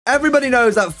Everybody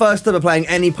knows that first time of playing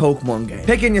any Pokemon game,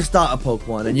 picking your starter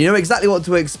Pokemon, and you know exactly what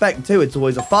to expect too. It's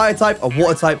always a fire type, a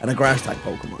water type, and a grass type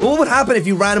Pokemon. What would happen if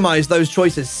you randomized those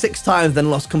choices 6 times,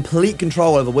 then lost complete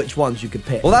control over which ones you could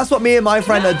pick? Well, that's what me and my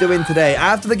friend are doing today.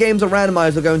 After the games are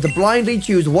randomized, we're going to blindly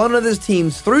choose one of those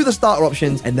teams through the starter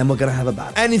options, and then we're going to have a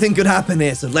battle. Anything could happen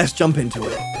here, so let's jump into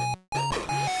it.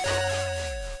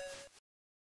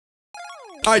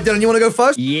 All right, Dylan, you want to go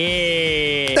first?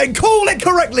 Yeah. Then call it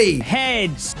correctly.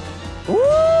 Heads. Ooh.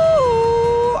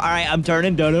 All right, I'm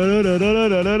turning. The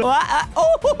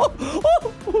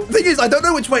thing is, I don't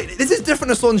know which way. This is different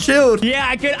to Sword and Shield. Yeah,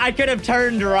 I could have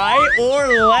turned right or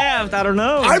left. I don't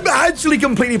know. I'm actually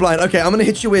completely blind. Okay, I'm gonna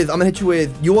hit you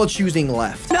with. You're choosing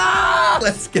left. No!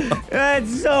 Let's go.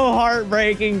 That's so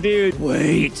heartbreaking, dude.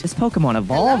 Wait. This Pokemon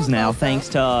evolves now thanks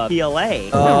to PLA.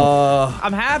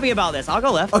 I'm happy about this. I'll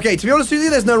go left. Okay, to be honest with you,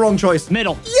 there's no wrong choice.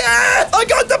 Middle. Yes! I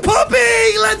got the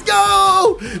puppy! Let's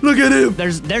go! Look at him.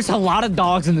 There's a lot of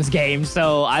dogs in this game,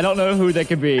 so I don't know who that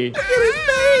could be. Look at his name.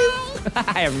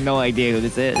 I have no idea who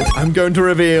this is. I'm going to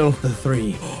reveal the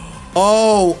 3.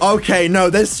 Oh, okay. No,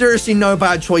 there's seriously no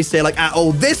bad choice here, like, at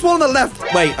all. This one on the left.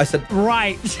 Wait, I said...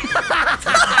 Right.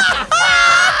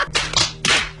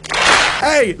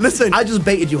 Hey, listen. I just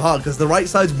baited you hard because the right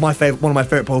side's one of my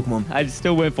favorite Pokemon. I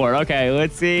still went for it. Okay,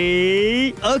 let's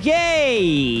see.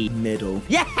 Okay. Middle.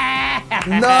 Yeah.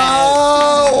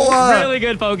 No. Really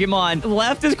good Pokemon.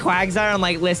 Left is Quagsire. I'm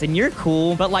like, listen, you're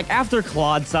cool, but like after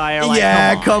Clodsire, like,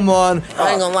 yeah, come on.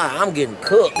 I ain't gonna lie, I'm getting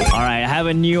cooked. All right, I have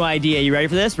a new idea. You ready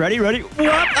for this? Ready? What?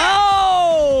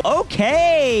 Oh,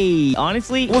 okay.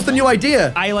 Honestly, What's the new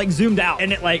idea? I like zoomed out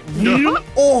and it like.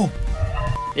 Oh.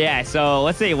 Yeah, so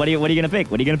let's see. What are you gonna pick?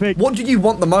 What are you gonna pick? What do you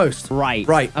want the most? Right.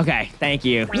 Right. Okay, thank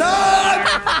you. No!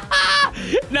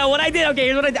 No, what I did, okay,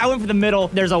 here's what I did. I went for the middle.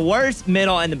 There's a worst,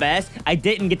 middle, and the best. I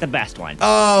didn't get the best one.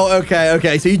 Oh,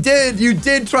 okay. So you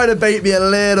did try to bait me a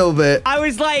little bit. I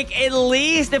was like, at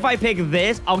least if I pick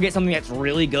this, I'll get something that's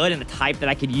really good and a type that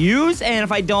I could use. And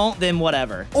if I don't, then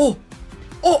whatever.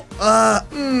 I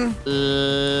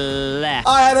Left.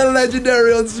 had a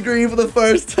legendary on screen for the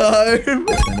first time.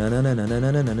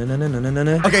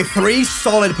 Okay, 3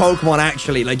 solid Pokemon,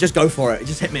 actually. Like, just go for it.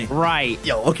 Just hit me. Right.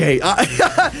 Yo, okay.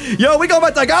 Yo, we go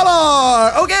back to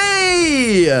Galar.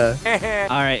 Okay.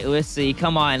 All right, let's see.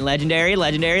 Come on. Legendary.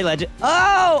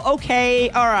 Oh, okay.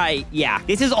 All right. Yeah.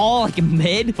 This is all like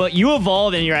mid, but you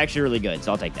evolved and you're actually really good,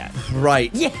 so I'll take that.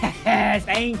 Right. Yes.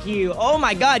 Thank you. Oh,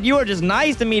 my God. You are just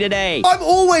nice to me today. I'm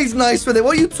always nice with it.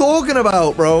 What are you talking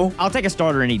about, bro? I'll take a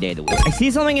starter any day of the week. I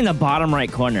see something in the bottom right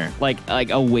corner, like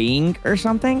a wing or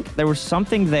something. There was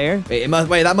something there. Wait,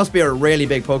 that must be a really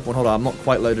big Pokemon. Hold on, I'm not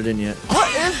quite loaded in yet. What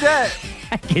is that?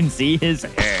 I can see his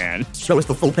hand. Show us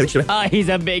the full picture. Oh, he's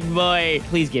a big boy.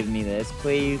 Please give me this,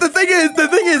 please. The thing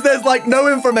is, there's like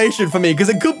no information for me because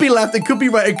it could be left, it could be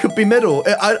right, it could be middle.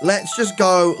 Let's just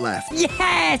go left.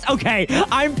 Yes. Okay,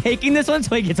 I'm picking this one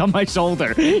so he gets on my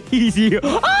shoulder. He's you.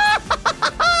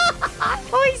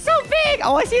 Oh, he's so big.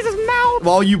 All I see is his mouth.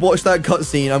 While you watch that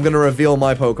cutscene, I'm gonna reveal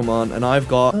my Pokemon, and I've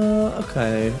got.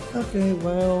 Okay,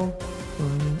 well. All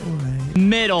right.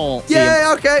 Middle.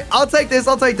 Yeah, okay. I'll take this.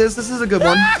 This is a good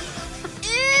one.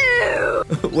 Ew.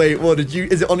 Wait, what did you?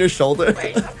 Is it on your shoulder?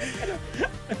 Wait.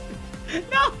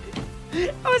 No.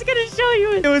 I was gonna show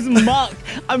you. It was muck.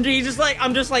 I'm just like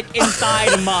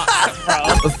inside muck,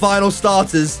 bro. The final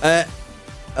starters. Boy,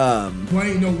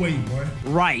 ain't no way, boy.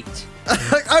 Right.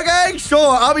 Okay,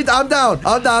 sure. I'm down.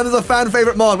 There's a fan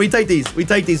favorite mod. We take these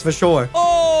for sure.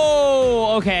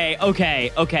 Oh, okay.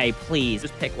 Please,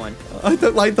 just pick one. I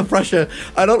don't like the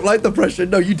pressure.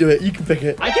 No, you do it. You can pick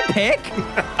it. I can pick.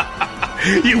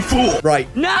 You fool! Right.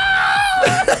 No!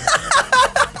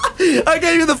 I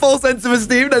gave you the full sense of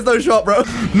esteem. There's no shot, bro.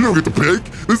 You don't get to pick.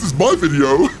 This is my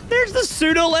video. There's the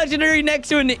pseudo-legendary next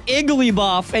to an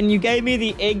Igglybuff, and you gave me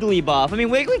the Igglybuff. I mean,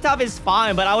 Wigglytuff is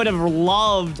fine, but I would have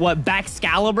loved, what,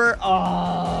 Baxcalibur?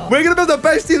 Oh. We're going to build the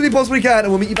best team we possibly can, and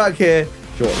we'll meet you back here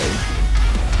shortly.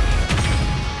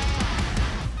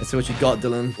 Let's see what you got,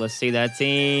 Dylan. Let's see that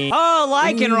team. Oh,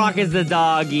 Lycanroc is the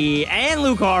doggy, and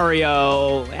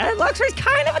Lucario. And Luxray's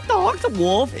kind of a dog. It's a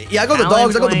wolf. Yeah, I got the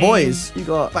dogs. I got the boys. You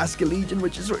got Basculegion,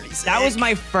 which is really sick. That was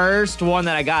my first one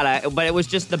that I got, but it was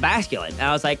just the Basculin. And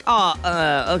I was like, oh,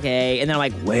 okay. And then I'm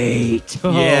like, wait.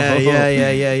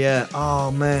 Yeah. Oh,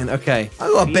 man. Okay. I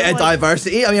got a bit of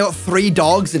diversity. I mean, I got 3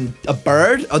 dogs and a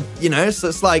bird. You know, so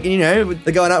it's like, you know,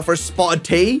 they're going out for a spotted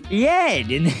tea. Yeah,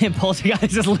 and then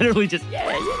Poltergeist is literally just,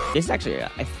 yeah. This is actually,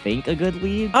 I think, a good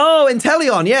lead. Oh,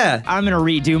 Inteleon, yeah. I'm going to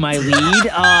redo my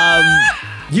lead.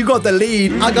 You got the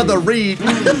lead. I got the read.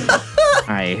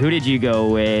 right, who did you go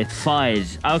with?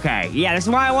 Fudge. Okay, yeah, this is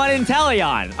why I wanted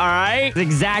Inteleon, all right? That's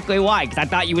exactly why, because I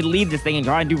thought you would leave this thing and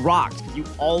try and do rocks, because you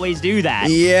always do that.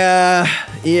 Yeah,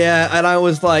 and I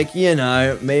was like, you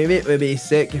know, maybe it would be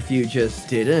sick if you just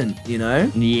didn't, you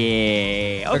know?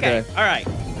 Yeah, okay. All right.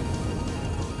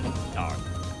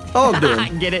 Dog,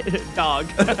 dude. Get it? Dog.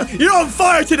 You're on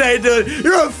fire today, dude.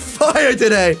 You're on fire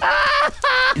today.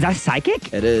 Is that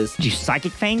psychic? It is. Did you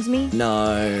psychic fangs me?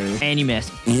 No. And you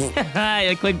missed. You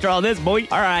click draw this, boy.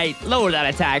 All right, lower that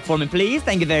attack for me, please.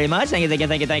 Thank you very much. Thank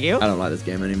you. I don't like this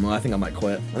game anymore. I think I might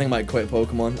quit. I think I might quit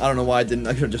Pokemon. I don't know why I didn't.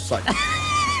 I should have just like.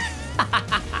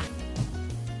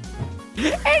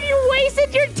 And you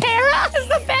wasted your Terra? This is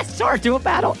the best start to a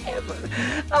battle ever.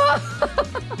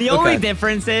 The only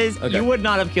difference is you would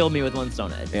not have killed me with one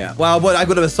Stone Edge. Yeah. Well, but I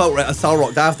could have assault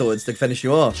rocked afterwards to finish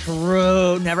you off.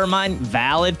 True. Never mind.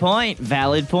 Valid point.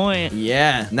 Valid point.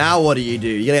 Yeah. Now what do?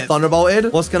 You get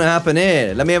Thunderbolted? What's going to happen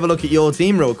here? Let me have a look at your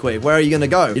team real quick. Where are you going to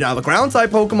go? You don't have a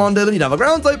ground-type Pokemon, Dylan. You don't have a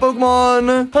ground-type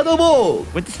Pokemon. Pedal Ball.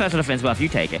 With the special defense buff, you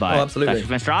take it. Oh, absolutely. Special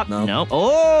defense drop? No. Nope.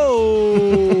 Oh.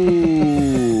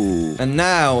 And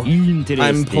now I'm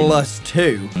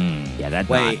 +2. Yeah, that's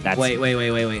wait.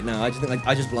 No,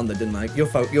 I just blundered, didn't I? You're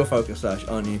focused, Ash,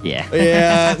 aren't you? Yeah.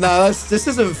 Yeah. No, this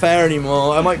isn't fair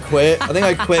anymore. I might quit. I think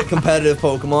I quit competitive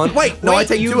Pokemon. Wait, no, I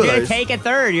take 2 of those. You're gonna take a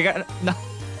third. You're gonna. No.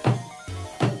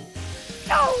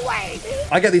 No way, dude.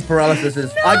 I get these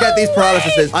paralyses. I get these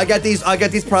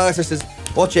paralyses.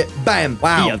 Watch it. Bam.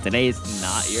 Wow. Yo, today is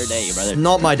not your day, brother. It's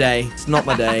not my day. It's not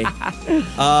my day.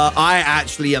 I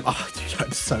actually am. Oh, dude,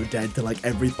 I'm so dead to like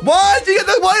everything. What? You get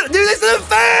the what? Dude, this isn't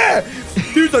fair.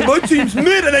 Dude, like my team's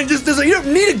mid, and then just doesn't. You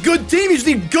don't need a good team. You just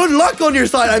need good luck on your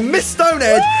side. I missed Stone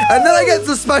Edge, and then I get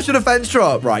the special defense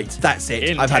drop. Right. That's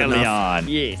it. I've had enough.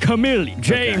 Yeah. Chameleon.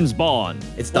 James Bond.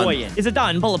 It's done. Is it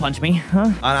done? Bullet punch me,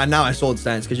 huh? And now I sword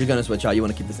stance because you're gonna switch out. You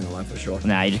want to keep this thing alive for sure.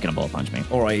 Nah, you're just gonna bullet punch me.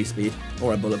 Or E-speed.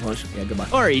 Or a bullet punch. Yeah, goodbye.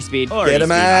 Or E-speed. Get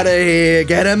him out of here.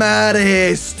 Get him out of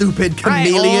here, stupid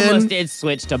chameleon. I almost did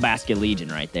switch to Basket Legion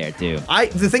right there, too.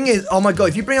 The thing is, oh my god,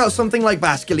 if you bring out something like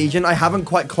Basket Legion, I haven't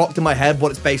quite clocked in my head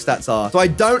what its base stats are. So I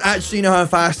don't actually know how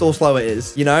fast or slow it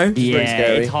is, you know? It's pretty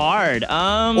scary. It's hard.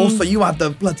 Also, you have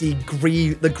the bloody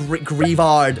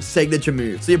Grievard signature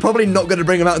move. So you're probably not going to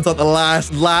bring him out until the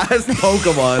last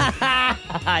Pokemon.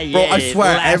 Bro, I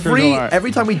swear,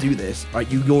 every time we do this, right,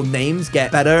 your names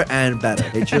get better and better.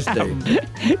 They just do.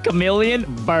 Chameleon,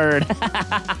 bird.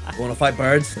 You want to fight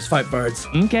birds? Let's fight birds.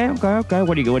 Okay.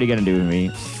 What are you gonna do with me?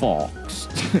 Fox.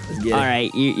 All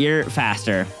right, you're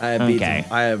faster. I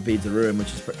have beads of ruin, which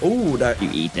is oh, that you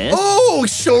eat this. Oh,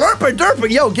 slurper derper.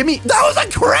 Yo, give me. That was a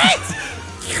crit.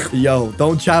 Yo,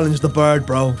 don't challenge the bird,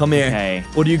 bro. Come here. Okay.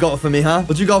 What do you got for me, huh?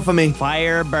 What you got for me?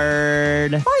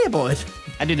 Firebird. Firebird.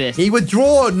 I do this. He would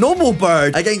draw a normal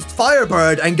bird against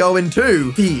Firebird and go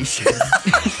into Fish.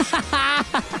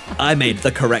 I made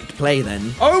the correct play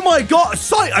then. Oh my god,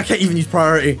 I can't even use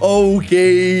priority.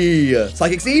 Okay.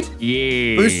 Psychic Seed?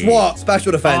 Yeah. Boost what?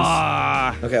 Special defense.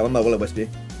 Okay, what about Will-O-Wisp you?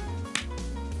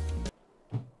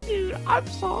 Dude, I'm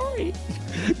sorry.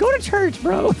 Go to church,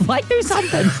 bro. Like, do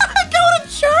something. Go to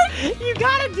church? You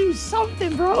gotta do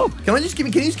something, bro. Can you just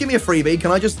give me a freebie? Can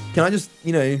I just,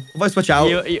 you know, if I switch out?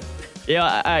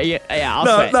 Yeah, I'll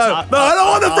switch. No, I don't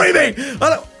want the freebie. I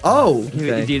don't. Oh,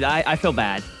 okay. Dude, I feel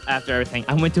bad after everything.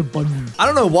 I went to Bunny. I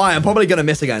don't know why. I'm probably gonna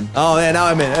miss again. Oh yeah, now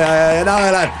I'm in.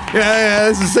 Yeah.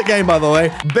 This is a sick game, by the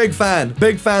way. Big fan of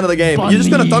the game. Bunny. You're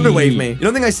just gonna Thunder Wave me. You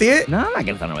don't think I see it? No, I'm not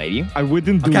gonna Thunder Wave you. I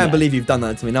wouldn't do I can't believe you've done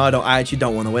that to me. No, I don't. I actually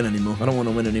don't want to win anymore. I don't want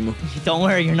to win anymore. Don't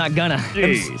worry, you're not gonna.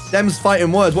 Them's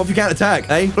fighting words. What if you can't attack?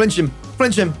 Hey, flinch him.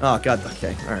 Oh god.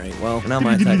 Okay. All right. Well, now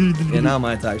my attack. Now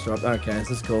my attacks are up. Okay, this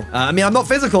is cool. I mean, I'm not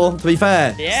physical, to be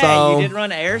fair. Yeah, so you did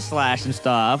run air slash and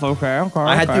stuff. Okay.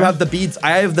 I had to have the beads.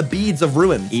 I have the beads of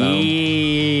ruin. So.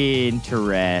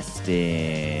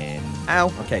 Interesting.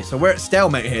 Ow. Okay, so we're at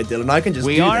stalemate here, Dylan. I can just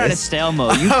We are at a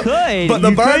stalemate. You could. But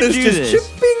the bird is just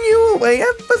chipping you away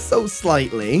ever so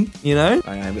slightly. You know?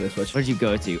 I'm gonna switch. Where'd you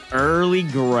go to? Early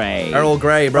Grey. Earl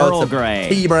Grey, bro. Earl Grey.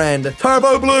 T-brand.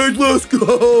 Turbo Blades, let's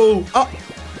go. Oh.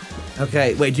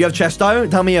 Okay, wait, do you have Chesto?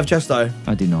 Tell me you have Chesto.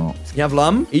 I do not. You have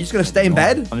Lum? Are you just gonna stay in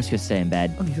bed? I'm just gonna stay in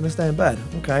bed. Oh, you're gonna stay in bed.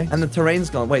 Okay. And the terrain's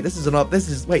gone. Wait, this is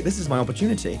my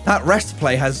opportunity. That rest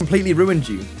play has completely ruined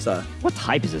you, sir. What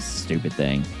type is this stupid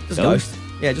thing? Just Ghost?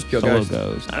 Yeah, just pure Solo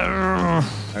Ghost. Oh,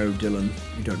 Dylan,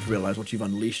 you don't realize what you've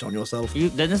unleashed on yourself.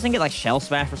 Doesn't this thing get like shell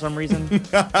smash for some reason?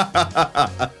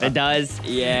 It does?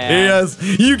 Yeah. Yes.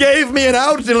 You gave me an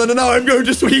out, Dylan, and now I'm going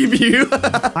to sweep you.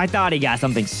 I thought he got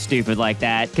something stupid like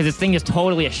that, because this thing is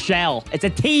totally a shell. It's a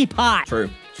teapot.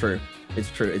 True. It's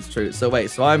true. It's true. So wait.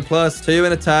 So I'm +2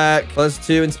 in attack,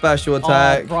 +2 in special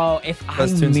attack. Oh, bro, if I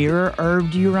 +2 in mirror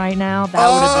herbed you right now, that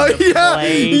would have been a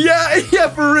play. yeah,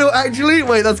 for real. Actually,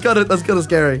 wait, that's kind of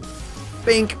scary.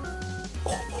 Bink.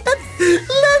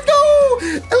 Let's go!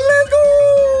 Let's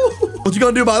go! What you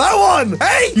gonna do about that one?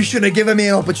 Hey! You shouldn't have given me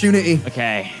an opportunity.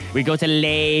 Okay, we go to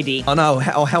Lady. Oh, no.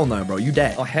 Oh, hell no, bro. You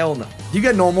dead. Oh, hell no. Do you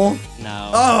get normal?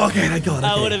 No. Oh, okay. I got it.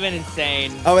 That would have been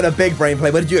insane. I went a big brain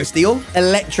play. What did you go? Steel?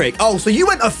 Electric. Oh, so you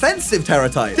went offensive Terra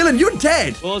type. Dylan, you're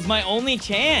dead. Well, it's my only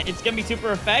chance. It's going to be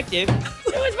super effective.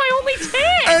 It was my only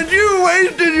chance. And you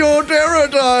wasted your Terra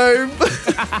time.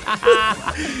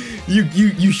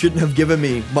 You shouldn't have given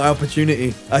me my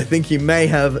opportunity. I think you may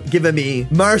have given me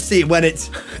mercy when it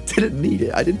didn't need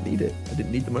it. I didn't need it. I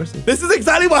didn't need the mercy. This is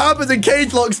exactly what happens in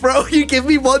cage locks, bro. You give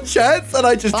me one chance and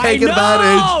I just take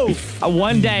advantage.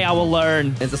 One day I will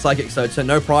learn. It's a psychic sword, so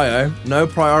no prio, no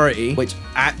priority, which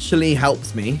actually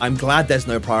helps me. I'm glad there's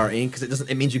no priority because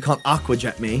it means you can't aqua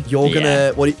jet me. You're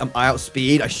gonna, I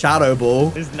outspeed, I shadow ball.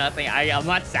 There's nothing, I'm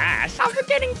not sash. I'm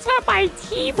getting slapped by a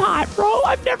teapot, bro.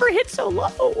 I've never hit so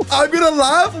low. I'm gonna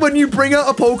laugh when you bring out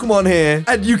a Pokemon here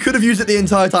and you could have used it the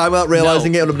entire time without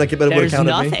realizing it. It would have been There's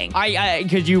counted nothing. me.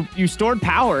 Because you stored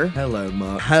power. Hello,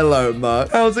 Mark. Hello,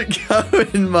 Mark. How's it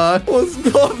going, Mark? What's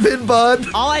poppin', bud?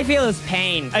 All I feel is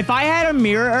pain. If I had a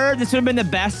mirror herb, this would have been the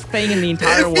best thing in the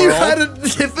entire world. If you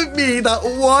hadn't given me that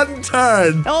one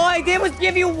turn. All I did was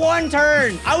give you one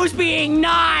turn. I was being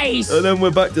nice. And then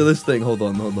we're back to this thing. Hold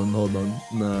on. No.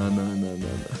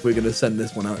 We're gonna send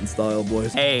this one out in style,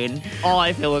 boys. Pain. All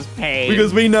I feel is pain.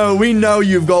 Because we know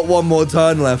you've got one more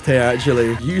turn left here,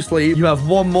 actually. You sleep. You have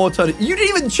one more turn. You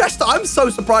didn't even Chesto. I'm so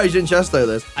surprised you didn't Chesto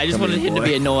this. I just wanted him to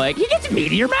be annoying. He gets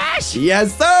Meteor Mash.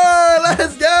 Yes, sir.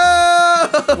 Let's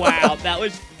go. Wow, that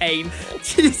was painful.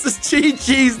 Jesus,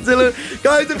 cheese, Dylan.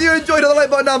 Guys, if you enjoyed, hit the like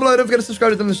button down below. Don't forget to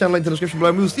subscribe to the channel. Link in the description below.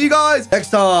 And we'll see you guys next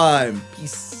time.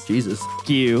 Peace. Jesus.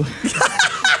 You.